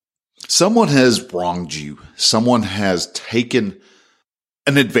Someone has wronged you. Someone has taken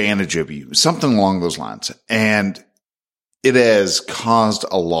an advantage of you, something along those lines. And it has caused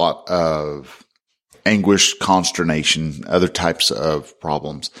a lot of anguish, consternation, other types of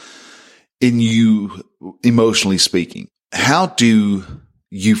problems in you, emotionally speaking. How do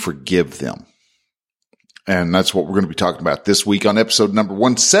you forgive them? And that's what we're going to be talking about this week on episode number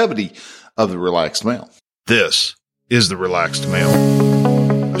 170 of The Relaxed Male. This is The Relaxed Male,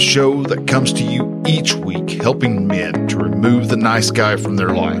 a show that comes to you each week helping men to remove the nice guy from their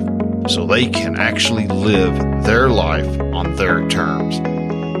life so they can actually live their life on their terms.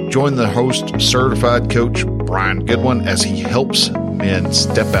 Join the host, certified coach Brian Goodwin, as he helps men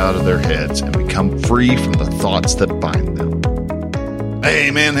step out of their heads and become free from the thoughts that bind them.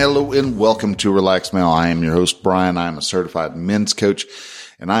 Hey man, hello and welcome to Relaxed Male. I am your host, Brian. I am a certified men's coach,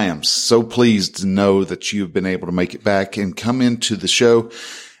 and I am so pleased to know that you've been able to make it back and come into the show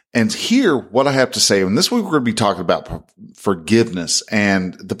and hear what I have to say. And this week we're going to be talking about forgiveness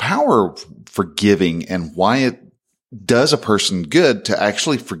and the power of forgiving and why it does a person good to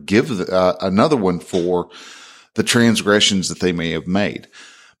actually forgive another one for the transgressions that they may have made.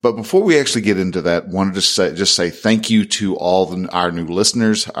 But before we actually get into that, I wanted to say thank you to all our new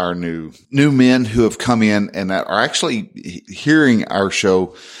listeners, our new men who have come in and that are actually hearing our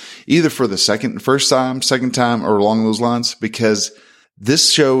show either for the first time, second time, or along those lines, because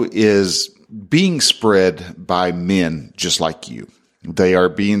this show is being spread by men just like you. They are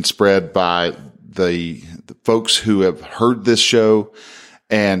being spread by the folks who have heard this show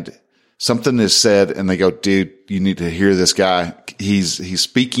and something is said and they go, dude, you need to hear this guy. He's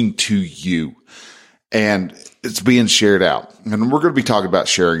speaking to you, and it's being shared out. And we're going to be talking about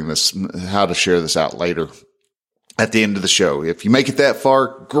sharing this, how to share this out later at the end of the show. If you make it that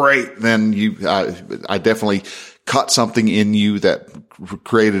far, great. Then I definitely caught something in you that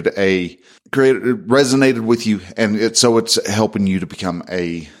resonated with you. And it's helping you to become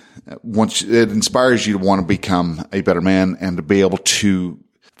once it inspires you to want to become a better man and to be able to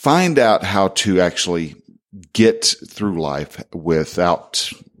find out how to actually get through life without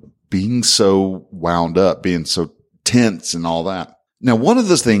being so wound up, being so tense and all that. Now, one of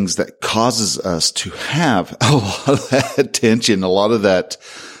the things that causes us to have a lot of that tension, a lot of that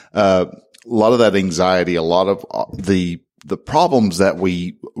anxiety, a lot of the problems that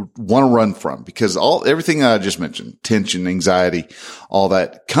we want to run from, because everything that I just mentioned, tension, anxiety, all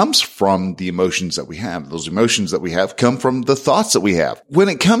that comes from the emotions that we have. Those emotions that we have come from the thoughts that we have. When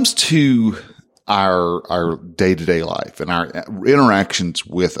it comes to our day-to-day life and our interactions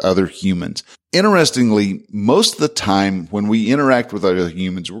with other humans, interestingly, most of the time when we interact with other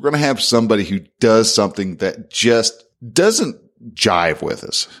humans, we're going to have somebody who does something that just doesn't jive with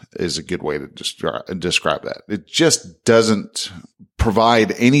us, is a good way to describe that. It just doesn't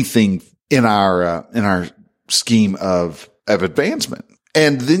provide anything in our scheme of advancement.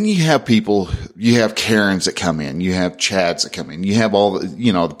 And then you have Karens that come in, you have Chads that come in, you have all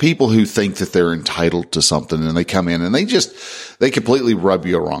the people who think that they're entitled to something, and they come in and they completely rub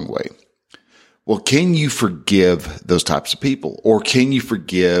you the wrong way. Well, can you forgive those types of people? Or can you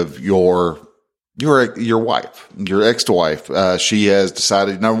forgive your wife, your ex-wife? She has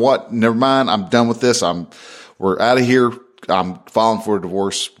decided, you know what? Never mind. I'm done with this. We're out of here. I'm filing for a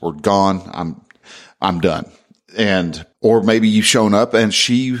divorce. We're gone. I'm done. Or maybe you've shown up and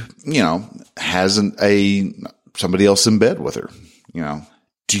she, hasn't somebody else in bed with her,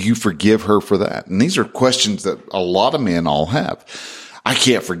 do you forgive her for that? And these are questions that a lot of men all have. I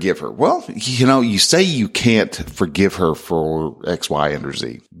can't forgive her. Well, you say you can't forgive her for X, Y, and or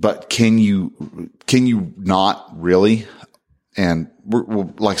Z, but can you not really? And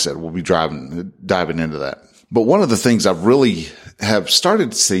like I said, we'll be diving into that. But one of the things I've really have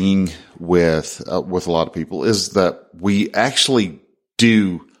started seeing with a lot of people is that we actually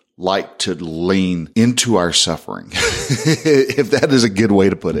do like to lean into our suffering. If that is a good way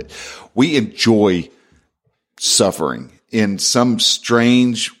to put it, we enjoy suffering in some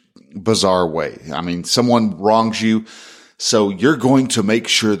strange, bizarre way. I mean, someone wrongs you, so you're going to make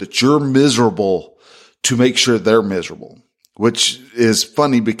sure that you're miserable to make sure they're miserable, which is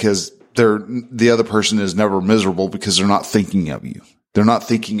funny because the other person is never miserable because they're not thinking of you. They're not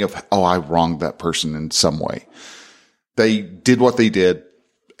thinking of, oh, I wronged that person in some way. They did what they did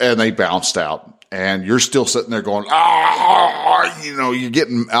and they bounced out, and you're still sitting there going, you're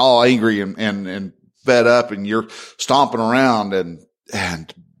getting all angry and fed up, and you're stomping around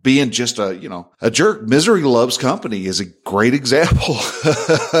and being just a jerk. Misery loves company is a great example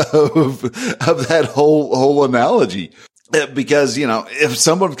of that whole analogy. Because, if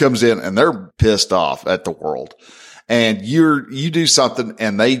someone comes in and they're pissed off at the world and you do something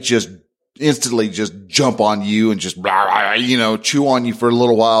and they just instantly just jump on you and just, chew on you for a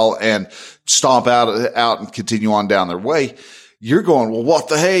little while and stomp out and continue on down their way. You're going, well, what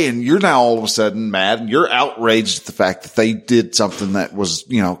the hey? And you're now all of a sudden mad and you're outraged at the fact that they did something that was,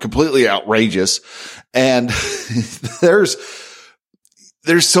 completely outrageous. And there's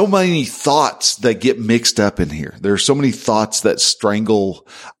so many thoughts that get mixed up in here. There's so many thoughts that strangle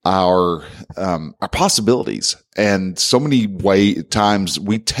our possibilities. And so many times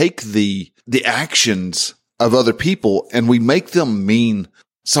we take the actions of other people and we make them mean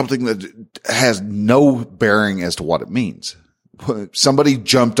something that has no bearing as to what it means. Somebody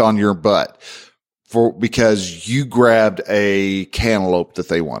jumped on your butt because you grabbed a cantaloupe that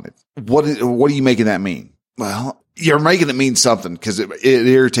they wanted. What are you making that mean? Well, you're making it mean something because it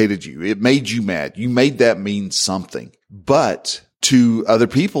irritated you. It made you mad. You made that mean something. But to other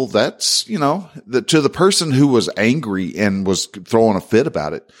people, that's, to the person who was angry and was throwing a fit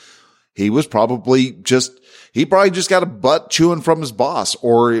about it, he probably just got a butt chewing from his boss,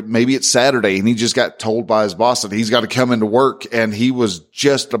 or maybe it's Saturday and he just got told by his boss that he's got to come into work and he was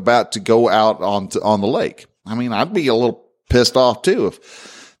just about to go out on the lake. I mean, I'd be a little pissed off too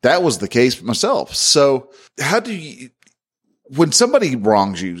if that was the case myself. So when somebody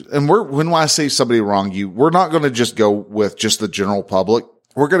wrongs you, and when I say somebody wronged you, we're not going to just go with just the general public.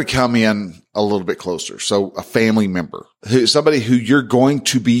 We're going to come in a little bit closer. So a family member, somebody who you're going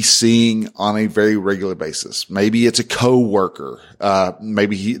to be seeing on a very regular basis. Maybe it's a coworker.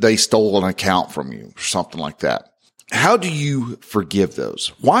 Maybe they stole an account from you or something like that. How do you forgive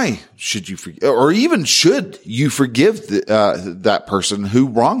those? Why should you forgive, or even should you forgive that person who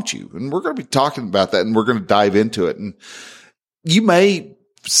wronged you? And we're going to be talking about that and we're going to dive into it. And you may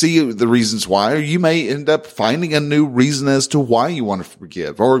see the reasons why, or you may end up finding a new reason as to why you want to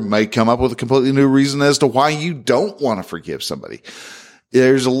forgive, or you may come up with a completely new reason as to why you don't want to forgive somebody.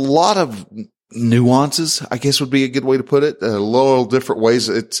 There's a lot of nuances, I guess would be a good way to put it. A little different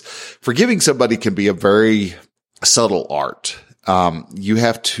ways. Forgiving somebody can be a very subtle art. You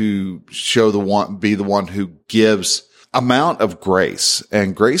have to be the one who gives amount of grace,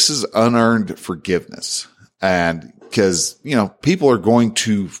 and grace is unearned forgiveness. And because, people are going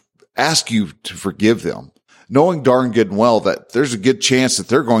to ask you to forgive them, knowing darn good and well that there's a good chance that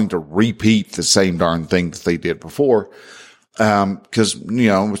they're going to repeat the same darn thing that they did before. Cause,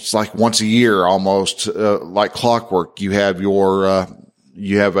 it's like once a year, almost, like clockwork. You have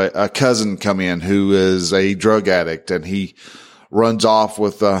a cousin come in who is a drug addict and he runs off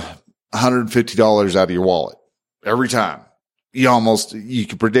with $150 out of your wallet every time. You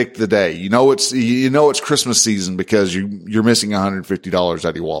can predict the day. It's Christmas season because you're missing $150 out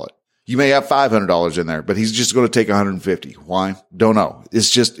of your wallet. You may have $500 in there, but he's just going to take $150. Why? Don't know. It's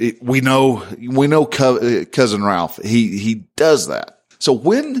just, we know cousin Ralph. He does that. So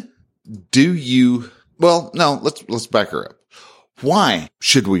let's back her up. Why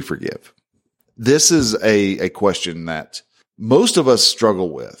should we forgive? This is a question that most of us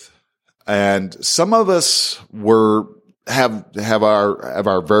struggle with. And some of us have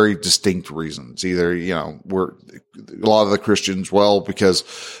our very distinct reasons. Either, we're a lot of the Christians,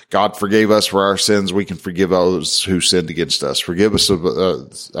 because God forgave us for our sins, we can forgive those who sinned against us. Forgive us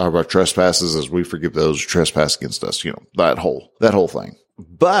of our trespasses as we forgive those who trespass against us. That whole thing.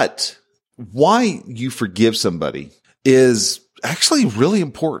 But why you forgive somebody is actually really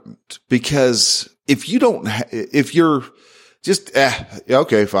important, because if you're just,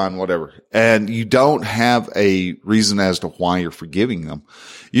 okay, fine, whatever, and you don't have a reason as to why you're forgiving them,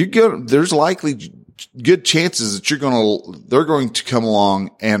 there's likely good chances that they're going to come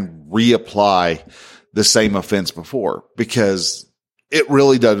along and reapply the same offense before, because it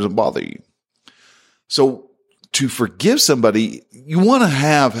really doesn't bother you. So to forgive somebody, you want to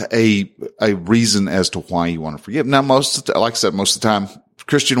have a reason as to why you want to forgive. Now, like I said, most of the time,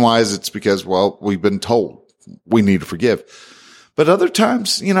 Christian wise, it's because, we've been told we need to forgive. But other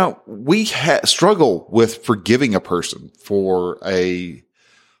times, we struggle with forgiving a person for an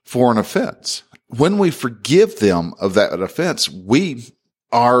offense. When we forgive them of that offense, we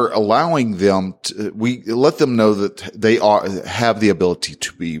are allowing them we let them know that they have the ability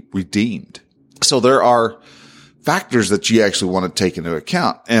to be redeemed. So there are factors that you actually want to take into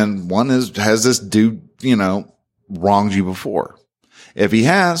account. And one is, has this dude, wronged you before? If he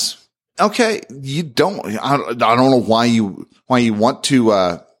has, okay, I don't know why you want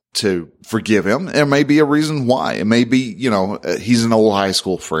to forgive him. There may be a reason why. It may be, he's an old high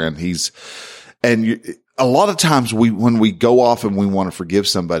school friend. A lot of times when we go off and we want to forgive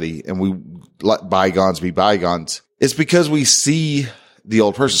somebody and we let bygones be bygones, it's because we see the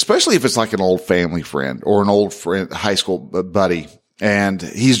old person, especially if it's like an old family friend or an old friend, high school buddy, and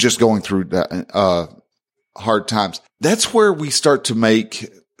he's just going through hard times. That's where we start to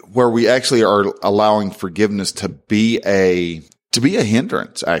where we actually are allowing forgiveness to be a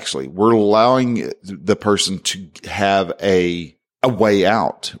hindrance. Actually, we're allowing the person to have a way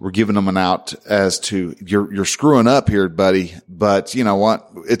out. We're giving them an out as to you're screwing up here, buddy, but you know what?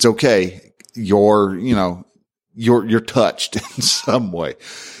 It's okay. You're touched in some way.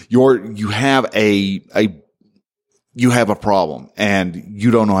 You have a problem and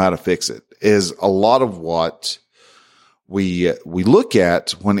you don't know how to fix it, is a lot of what we look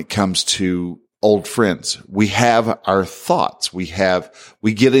at when it comes to old friends. We have our thoughts. we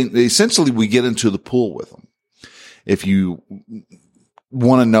get into the pool with them. If you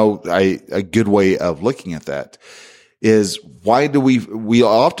want to know a good way of looking at that is, why do we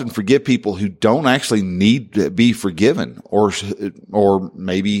often forgive people who don't actually need to be forgiven, or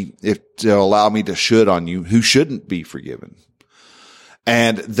maybe, if to allow me to should on you, who shouldn't be forgiven.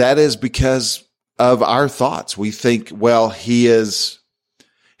 And that is because of our thoughts. We think, well, he had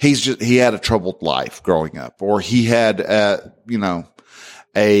a troubled life growing up, or he had,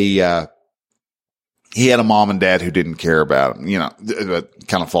 he had a mom and dad who didn't care about him. That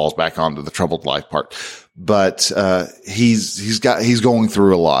kind of falls back onto the troubled life part. But, he's going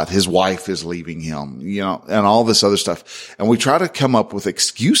through a lot. His wife is leaving him, and all this other stuff. And we try to come up with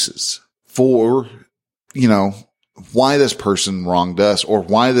excuses for, why this person wronged us, or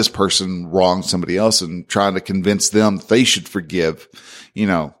why this person wronged somebody else, and trying to convince them that they should forgive,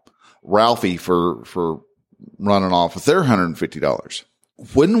 Ralphie for running off with their $150.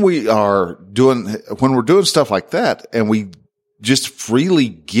 When we're doing stuff like that, and we just freely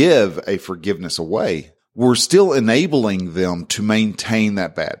give a forgiveness away, we're still enabling them to maintain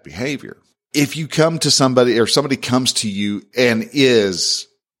that bad behavior. If you come to somebody, or somebody comes to you and is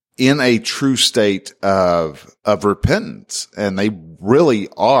in a true state of repentance, and they really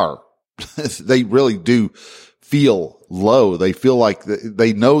are, they really do feel low. They feel like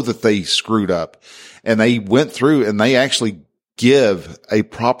they know that they screwed up, and they went through and they actually give a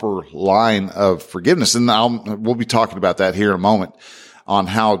proper line of forgiveness. And we'll be talking about that here in a moment, on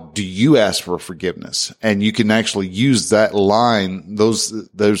how do you ask for forgiveness. And you can actually use that line,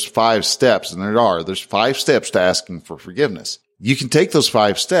 those 5 steps. And there's 5 steps to asking for forgiveness. You can take those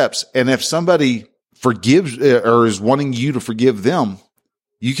 5 steps. And if somebody forgives, or is wanting you to forgive them,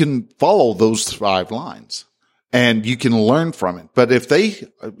 you can follow those 5 lines and you can learn from it. But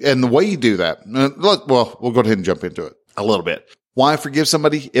and the way you do that, we'll go ahead and jump into it a little bit. Why forgive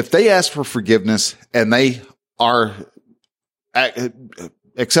somebody? If they ask for forgiveness and they are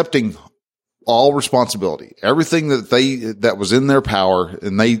accepting all responsibility, everything that was in their power,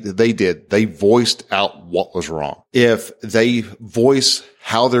 and they voiced out what was wrong. If they voice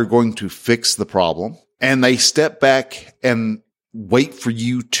how they're going to fix the problem, and they step back and wait for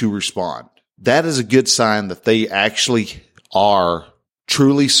you to respond, that is a good sign that they actually are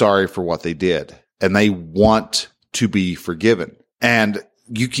truly sorry for what they did, and they want to be forgiven. And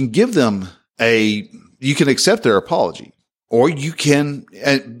you can give them you can accept their apology, or you can,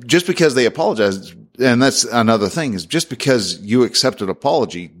 just because they apologize. And that's another thing, is just because you accept an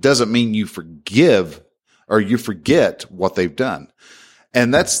apology doesn't mean you forgive or you forget what they've done.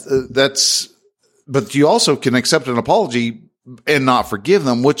 And but you also can accept an apology and not forgive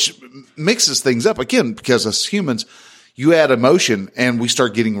them, which mixes things up again, because as humans, you add emotion and we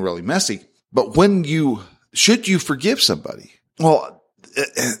start getting really messy. But should you forgive somebody? Well,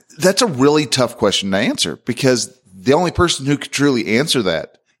 that's a really tough question to answer, because the only person who could truly answer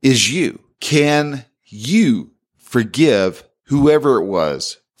that is you. Can you forgive whoever it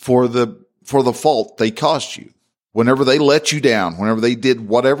was for the fault they caused you? Whenever they let you down, whenever they did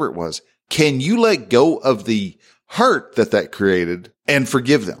whatever it was, can you let go of the hurt that created and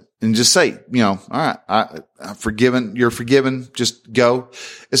forgive them? And just say, all right, I'm forgiven. You're forgiven. Just go.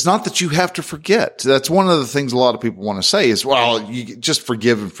 It's not that you have to forget. That's one of the things a lot of people want to say is, well, you just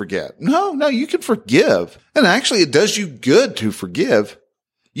forgive and forget. No, you can forgive. And actually, it does you good to forgive.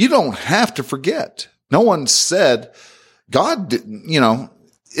 You don't have to forget. No one said God, they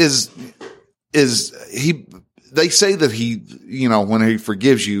say that he, when he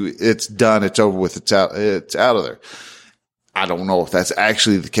forgives you, it's done. It's over with. It's out of there. I don't know if that's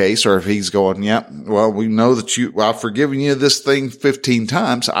actually the case, or if he's going, yeah, well, we know that I've forgiven you this thing 15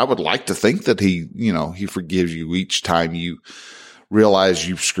 times. I would like to think that he forgives you each time you realize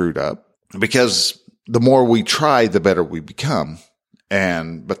you've screwed up, because the more we try, the better we become.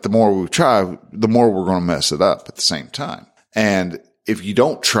 But the more we try, the more we're going to mess it up at the same time. And if you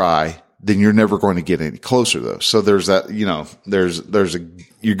don't try, then you're never going to get any closer though. So there's that,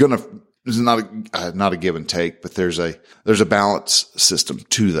 It's not a give and take, but there's a balance system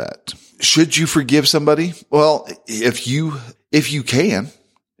to that. Should you forgive somebody? Well, if you can,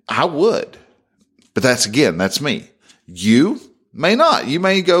 I would. But that's me. You may not. You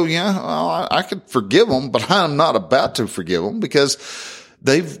may go, yeah, well, I could forgive them, but I'm not about to forgive them because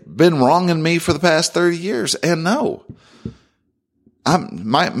they've been wronging me for the past 30 years. And no,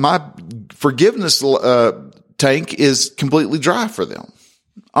 my forgiveness tank is completely dry for them.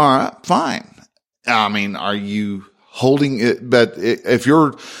 All right, fine. I mean, are you holding it? But if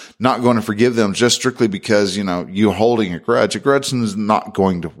you're not going to forgive them just strictly because, you're holding a grudge is not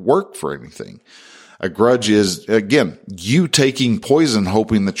going to work for anything. A grudge is, again, you taking poison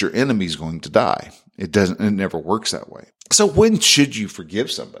hoping that your enemy's going to die. It never works that way. So when should you forgive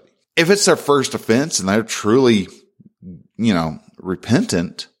somebody? If it's their first offense and they're truly,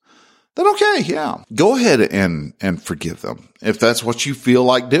 repentant, then okay, yeah, go ahead and forgive them if that's what you feel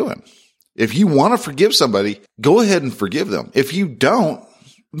like doing. If you want to forgive somebody, go ahead and forgive them. If you don't,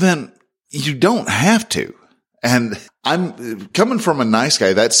 then you don't have to. And I'm coming from a nice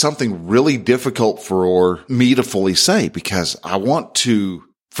guy. That's something really difficult for me to fully say because I want to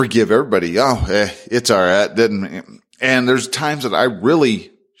forgive everybody. It's all right. And there's times that I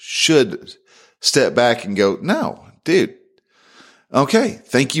really should step back and go, no, dude. Okay.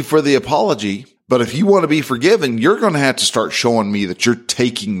 Thank you for the apology. But if you want to be forgiven, you're going to have to start showing me that you're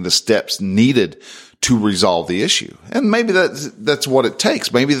taking the steps needed to resolve the issue. And maybe that's what it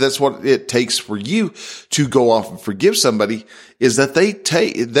takes. Maybe that's what it takes for you to go off and forgive somebody is that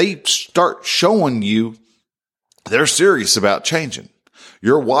they start showing you they're serious about changing.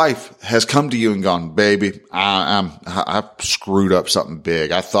 Your wife has come to you and gone, baby, I screwed up something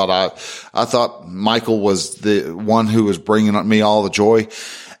big. I thought Michael was the one who was bringing me all the joy.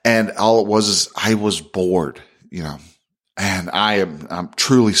 And all it was is I was bored, and I'm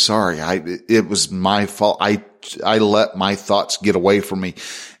truly sorry. It was my fault. I let my thoughts get away from me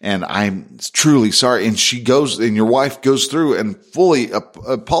and I'm truly sorry. And your wife goes through and fully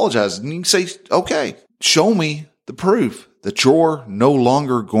apologizes. And you can say, okay, show me the proof that you're no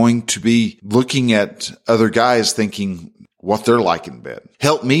longer going to be looking at other guys thinking what they're like in bed.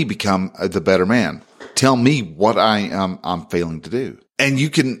 Help me become the better man. Tell me what I'm failing to do. And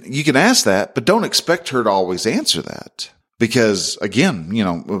you can ask that, but don't expect her to always answer that. Because again,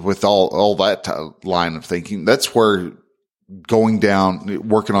 with all that line of thinking, that's where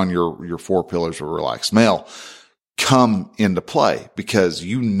working on your 4 pillars of relaxed male come into play because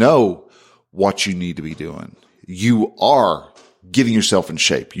you know what you need to be doing. You are getting yourself in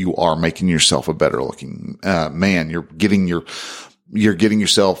shape. You are making yourself a better looking man. You're getting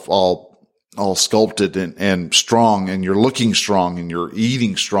yourself all sculpted and strong, and you're looking strong and you're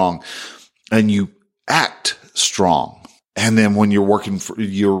eating strong and you act strong. And then when you're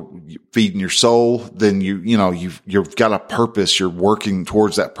feeding your soul, then you've got a purpose. You're working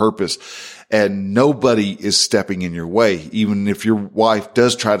towards that purpose and nobody is stepping in your way. Even if your wife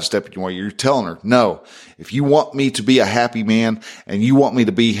does try to step in your way, you're telling her, no, if you want me to be a happy man and you want me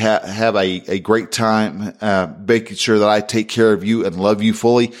to have a great time, making sure that I take care of you and love you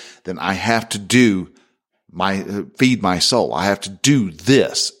fully, then I have to feed my soul. I have to do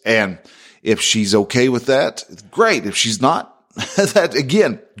this. And if she's okay with that, great. If she's not, that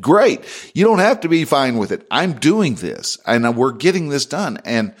again, great. You don't have to be fine with it. I'm doing this and we're getting this done.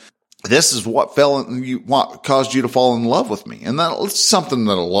 And this is what caused you to fall in love with me. And that's something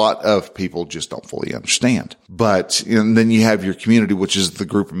that a lot of people just don't fully understand. And then you have your community, which is the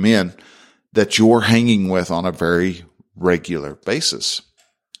group of men that you're hanging with on a very regular basis.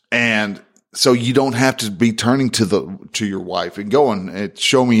 And so you don't have to be turning to your wife and going,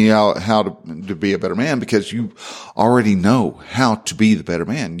 show me how to be a better man, because you already know how to be the better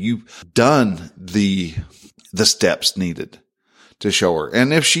man. You've done the steps needed to show her.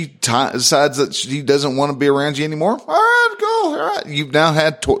 And if she decides that she doesn't want to be around you anymore, all right, go. All right. You've now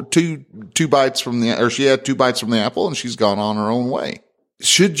had two bites she had 2 bites from the apple and she's gone on her own way.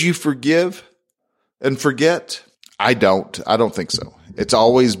 Should you forgive and forget? I don't think so. It's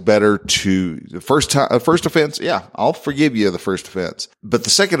always better the first offense. Yeah, I'll forgive you the first offense. But the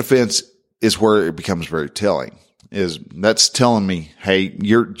second offense is where it becomes very telling. That's telling me, hey,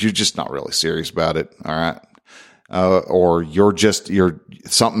 you're just not really serious about it. All right. Or you've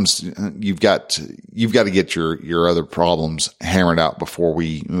got to get your other problems hammered out before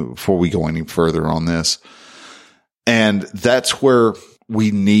we go any further on this. And that's where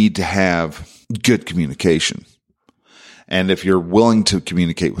we need to have good communication. And if you're willing to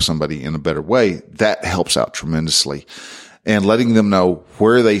communicate with somebody in a better way, that helps out tremendously, and letting them know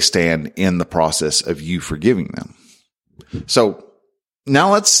where they stand in the process of you forgiving them. So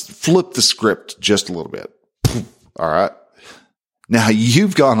Now let's flip the script just a little bit. All right. Now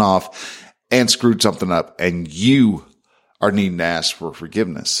you've gone off and screwed something up and you are needing to ask for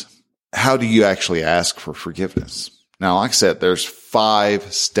forgiveness. How do you actually ask for forgiveness? Now, like I said, there's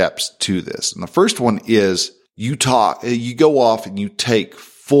 5 steps to this. And the first one is you go off and you take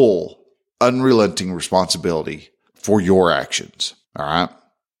full, unrelenting responsibility for your actions. All right.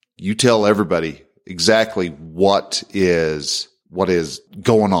 You tell everybody exactly what is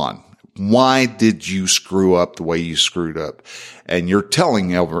going on. Why did you screw up the way you screwed up? And you're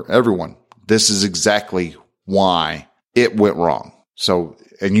telling everyone, this is exactly why it went wrong. So,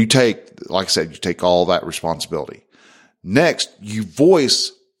 and you take, like I said, you take all that responsibility. Next, you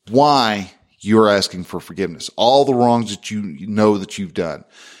voice why you're asking for forgiveness. All the wrongs that you know that you've done.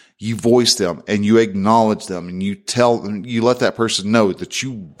 You voice them and you acknowledge them and you let that person know that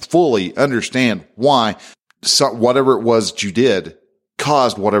you fully understand why whatever it was that you did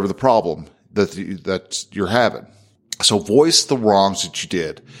caused whatever the problem that you're having. So voice the wrongs that you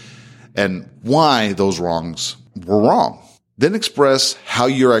did and why those wrongs were wrong. Then express how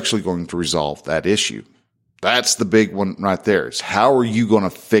you're actually going to resolve that issue. That's the big one right there. Is how are you going to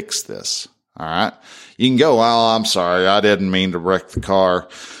fix this? All right. You can go, well, I'm sorry. I didn't mean to wreck the car.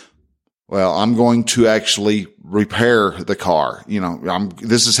 Well, I'm going to actually repair the car.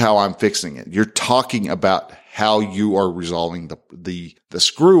 This is how I'm fixing it. You're talking about how you are resolving the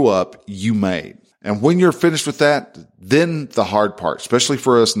screw up you made. And when you're finished with that, then the hard part, especially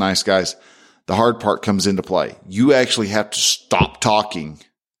for us nice guys, the hard part comes into play. You actually have to stop talking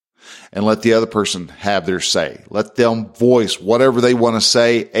and let the other person have their say. Let them voice whatever they want to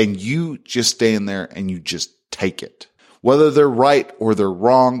say, and you just stand there and you just take it. Whether they're right or they're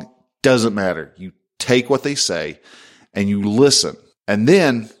wrong, doesn't matter. You take what they say and you listen, and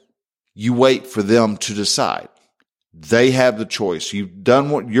then you wait for them to decide. They have the choice. You've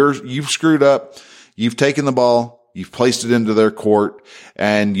done you've screwed up. You've taken the ball. You've placed it into their court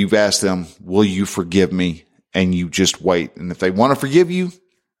and you've asked them, will you forgive me? And you just wait. And if they want to forgive you,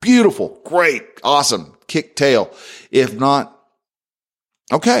 beautiful, great, awesome, kick tail. If not,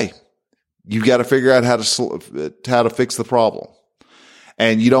 okay, you got to figure out how to fix the problem.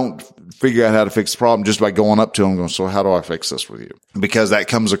 And you don't figure out how to fix the problem just by going up to them and going, so how do I fix this with you? Because that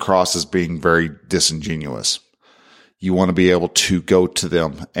comes across as being very disingenuous. You want to be able to go to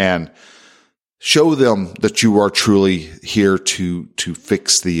them and show them that you are truly here to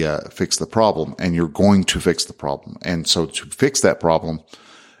fix the problem, and you're going to fix the problem. And so to fix that problem,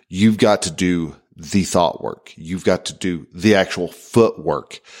 you've got to do the thought work. You've got to do the actual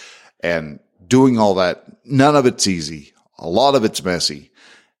footwork, and doing all that. None of it's easy. A lot of it's messy.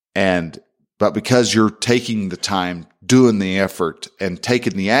 But because you're taking the time, doing the effort and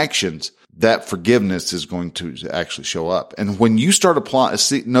taking the actions, that forgiveness is going to actually show up. And when you start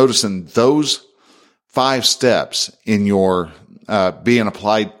noticing those 5 steps in your being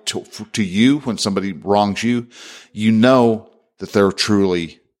applied to you when somebody wrongs you, you know that they're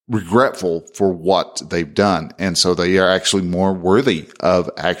truly regretful for what they've done. And so they are actually more worthy of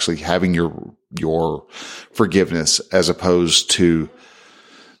actually having your forgiveness, as opposed to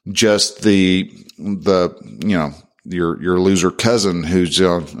just your loser cousin who's,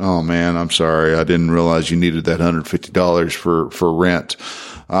 oh man, I'm sorry. I didn't realize you needed that $150 for rent.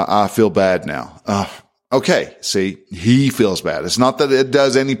 I feel bad now. Okay. See, he feels bad. It's not that it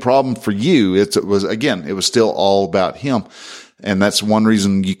does any problem for you. It was still all about him. And that's one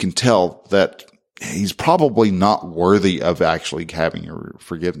reason you can tell that he's probably not worthy of actually having your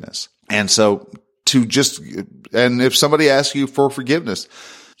forgiveness. And so and if somebody asks you for forgiveness,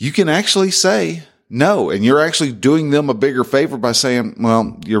 you can actually say no. And you're actually doing them a bigger favor by saying,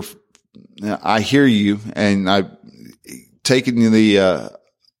 well, I hear you, and I've taken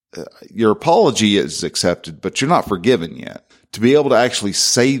your apology is accepted, but you're not forgiven yet. To be able to actually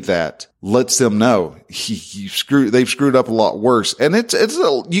say that lets them know they've screwed up a lot worse. And it's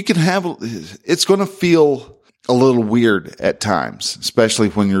going to feel a little weird at times, especially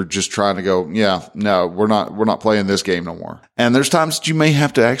when you're just trying to go, yeah, no, we're not playing this game no more. And there's times that you may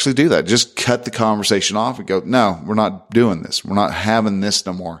have to actually do that. Just cut the conversation off and go, no, we're not doing this. We're not having this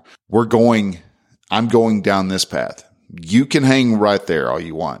no more. I'm going down this path. You can hang right there all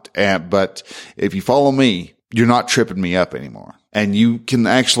you want. But if you follow me, you're not tripping me up anymore. And you can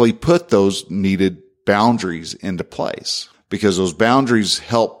actually put those needed boundaries into place, because those boundaries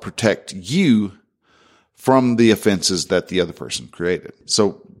help protect you from the offenses that the other person created.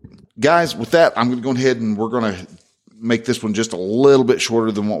 So guys, with that, I'm going to go ahead and we're going to make this one just a little bit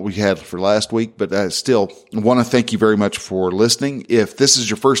shorter than what we had for last week, but still want to thank you very much for listening. If this is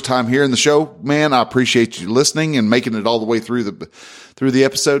your first time here in the show, man, I appreciate you listening and making it all the way through the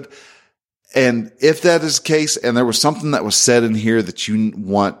episode. And if that is the case, and there was something that was said in here that you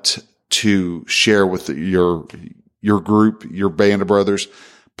want to share with your group, your band of brothers,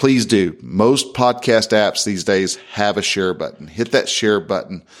 please do. Most podcast apps these days have a share button. Hit that share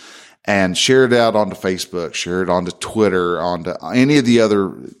button and share it out onto Facebook, share it onto Twitter, onto any of the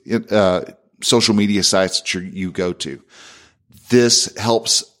other social media sites that you go to. This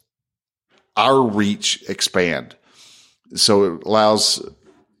helps our reach expand. So it allows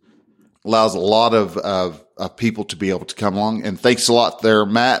a lot of people to be able to come along. And thanks a lot there,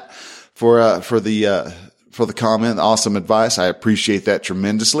 Matt, for the comment. Awesome advice. I appreciate that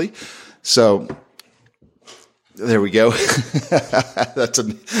tremendously. So there we go.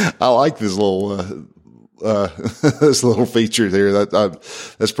 I like this little, this little feature there.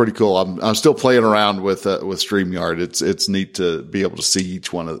 That's pretty cool. I'm still playing around with StreamYard. It's neat to be able to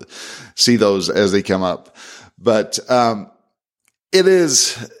see those as they come up. But, it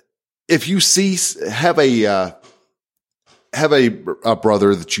is, if you have a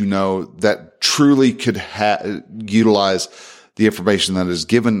brother that you know that truly could utilize the information that is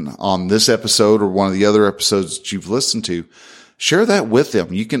given on this episode or one of the other episodes that you've listened to, share that with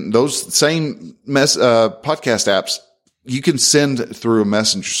them. You can, those same podcast apps, you can send through a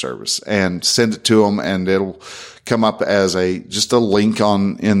messenger service and send it to them, and it'll come up as just a link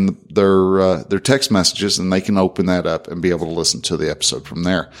in their text messages, and they can open that up and be able to listen to the episode from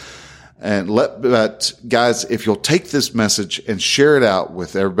there. But guys, if you'll take this message and share it out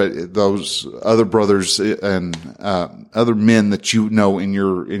with everybody, those other brothers and other men that you know in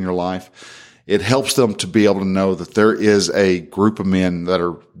your life, it helps them to be able to know that there is a group of men that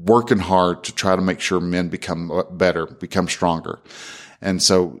are working hard to try to make sure men become better, become stronger. And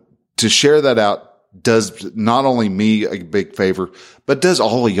so to share that out does not only me a big favor, but does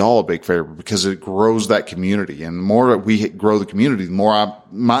all of y'all a big favor, because it grows that community. And the more we grow the community, the more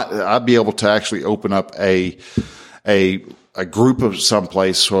I'd be able to actually open up a group of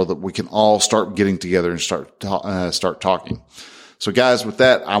someplace so that we can all start getting together and start talking. So guys, with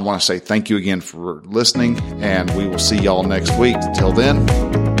that, I want to say thank you again for listening, and we will see y'all next week. Until then,